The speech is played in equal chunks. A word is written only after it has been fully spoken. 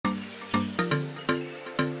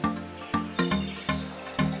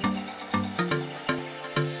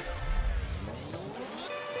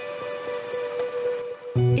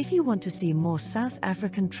you want to see more South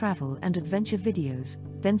African travel and adventure videos,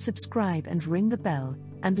 then subscribe and ring the bell,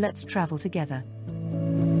 and let's travel together.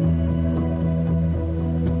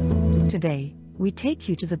 Today, we take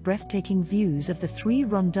you to the breathtaking views of the Three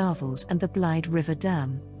Rondavels and the Blyde River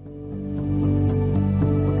Dam.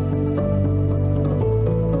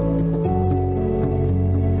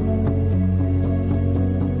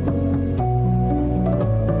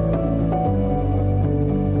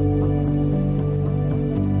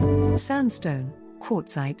 Sandstone,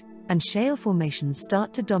 quartzite, and shale formations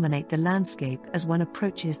start to dominate the landscape as one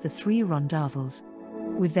approaches the Three Rondavels.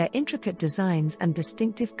 With their intricate designs and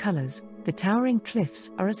distinctive colors, the towering cliffs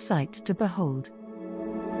are a sight to behold.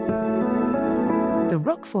 The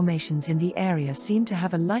rock formations in the area seem to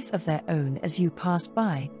have a life of their own as you pass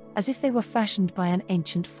by, as if they were fashioned by an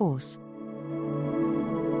ancient force.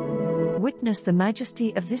 Witness the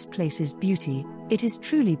majesty of this place's beauty, it is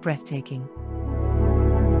truly breathtaking.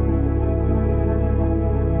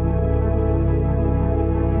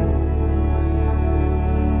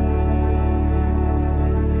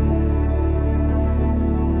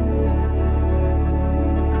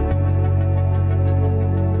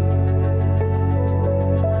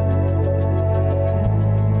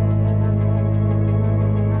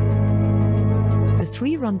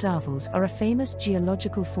 Three Rondavels are a famous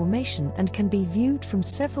geological formation and can be viewed from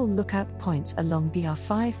several lookout points along the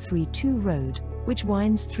R532 road, which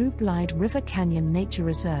winds through Blyde River Canyon Nature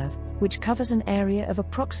Reserve, which covers an area of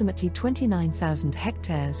approximately 29,000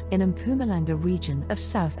 hectares in Mpumalanga region of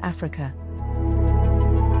South Africa.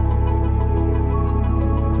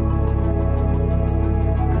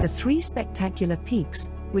 The three spectacular peaks,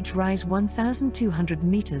 which rise 1,200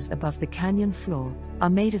 meters above the canyon floor, are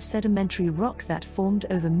made of sedimentary rock that formed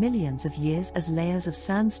over millions of years as layers of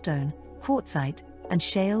sandstone, quartzite, and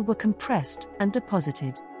shale were compressed and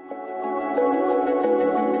deposited.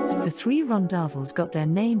 The Three Rondavels got their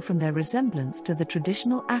name from their resemblance to the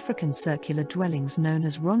traditional African circular dwellings known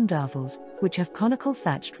as rondavels, which have conical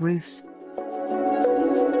thatched roofs.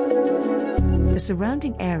 The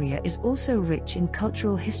surrounding area is also rich in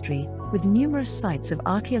cultural history, with numerous sites of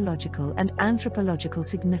archaeological and anthropological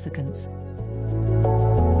significance.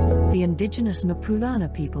 The indigenous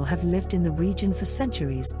Mpumalanga people have lived in the region for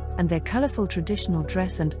centuries, and their colorful traditional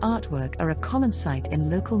dress and artwork are a common sight in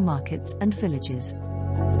local markets and villages.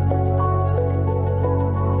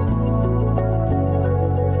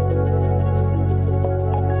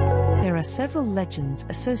 There are several legends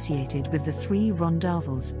associated with the Three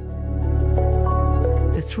Rondavels.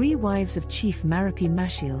 The three wives of Chief Marapi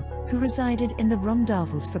Mashil, who resided in the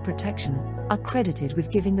Rondavels for protection, are credited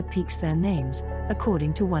with giving the peaks their names,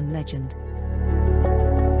 according to one legend.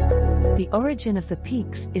 The origin of the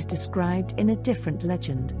peaks is described in a different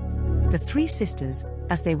legend. The three sisters,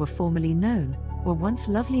 as they were formerly known, were once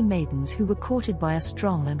lovely maidens who were courted by a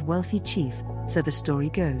strong and wealthy chief, so the story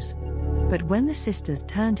goes. But when the sisters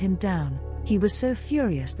turned him down, he was so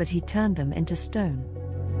furious that he turned them into stone.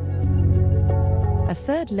 A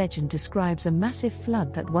third legend describes a massive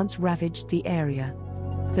flood that once ravaged the area.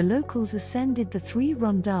 The locals ascended the Three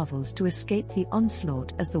Rondavels to escape the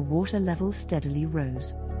onslaught as the water level steadily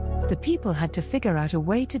rose. The people had to figure out a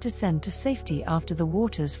way to descend to safety after the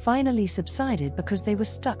waters finally subsided because they were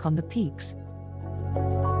stuck on the peaks.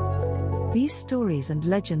 These stories and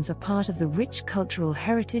legends are part of the rich cultural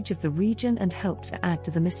heritage of the region and help to add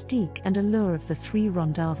to the mystique and allure of the Three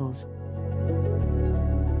Rondavels.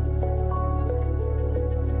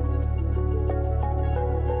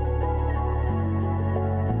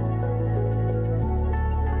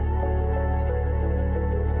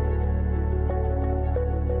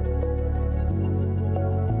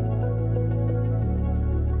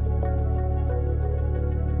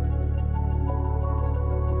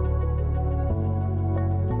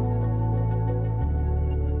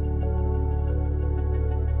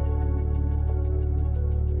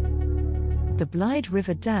 The Blyde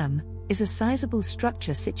River Dam is a sizable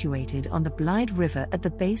structure situated on the Blyde River at the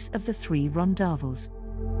base of the Three Rondavels.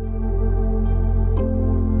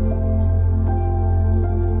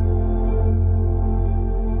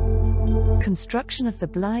 Construction of the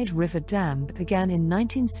Blyde River Dam began in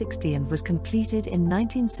 1960 and was completed in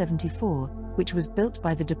 1974, which was built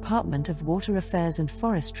by the Department of Water Affairs and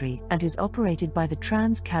Forestry and is operated by the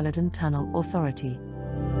Trans-Caledon Tunnel Authority.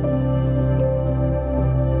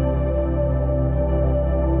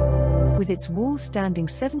 With its wall standing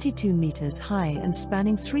 72 meters high and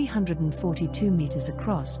spanning 342 meters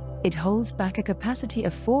across, it holds back a capacity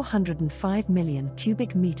of 405 million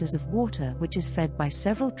cubic meters of water, which is fed by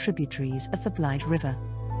several tributaries of the Blyde River.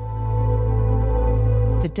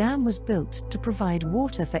 The dam was built to provide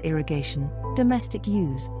water for irrigation, domestic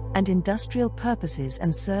use, and industrial purposes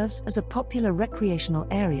and serves as a popular recreational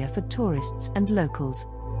area for tourists and locals.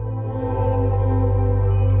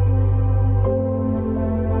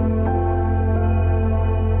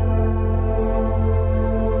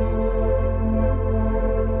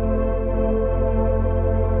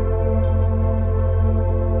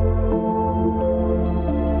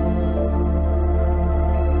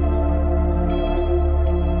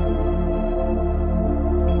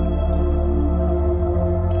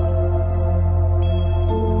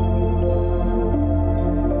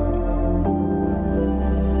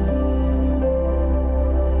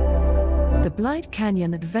 The Blyde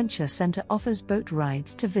Canyon Adventure Center offers boat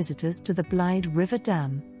rides to visitors to the Blyde River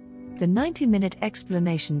Dam. The 90-minute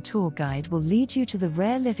explanation tour guide will lead you to the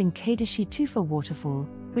rare living Kadeshi Tufa waterfall,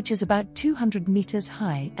 which is about 200 meters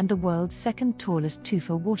high and the world's second tallest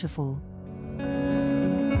tufa waterfall.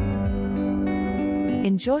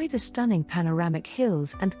 Enjoy the stunning panoramic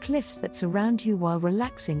hills and cliffs that surround you while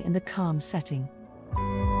relaxing in the calm setting.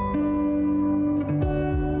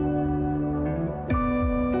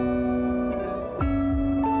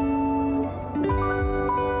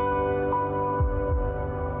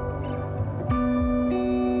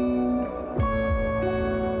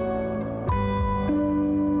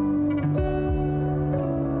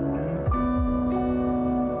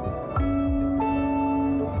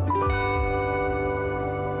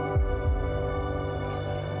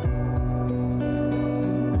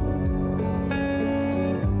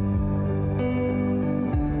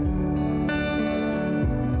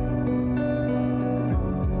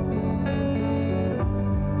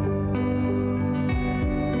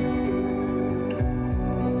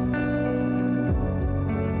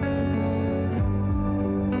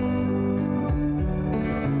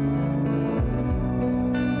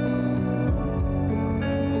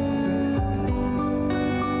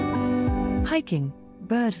 Hiking,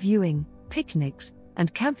 bird viewing, picnics,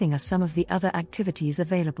 and camping are some of the other activities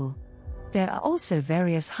available. There are also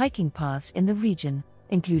various hiking paths in the region,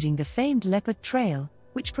 including the famed Leopard Trail,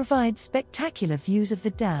 which provides spectacular views of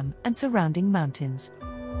the dam and surrounding mountains.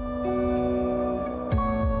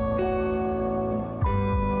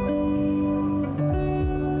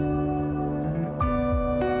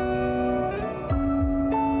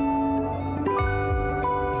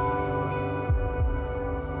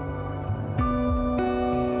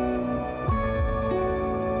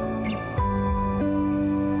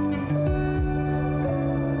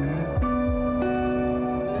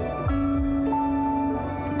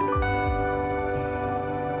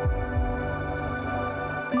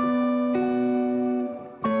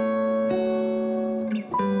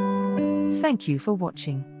 Thank you for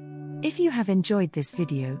watching. If you have enjoyed this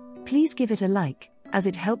video, please give it a like, as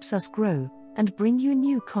it helps us grow and bring you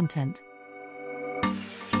new content.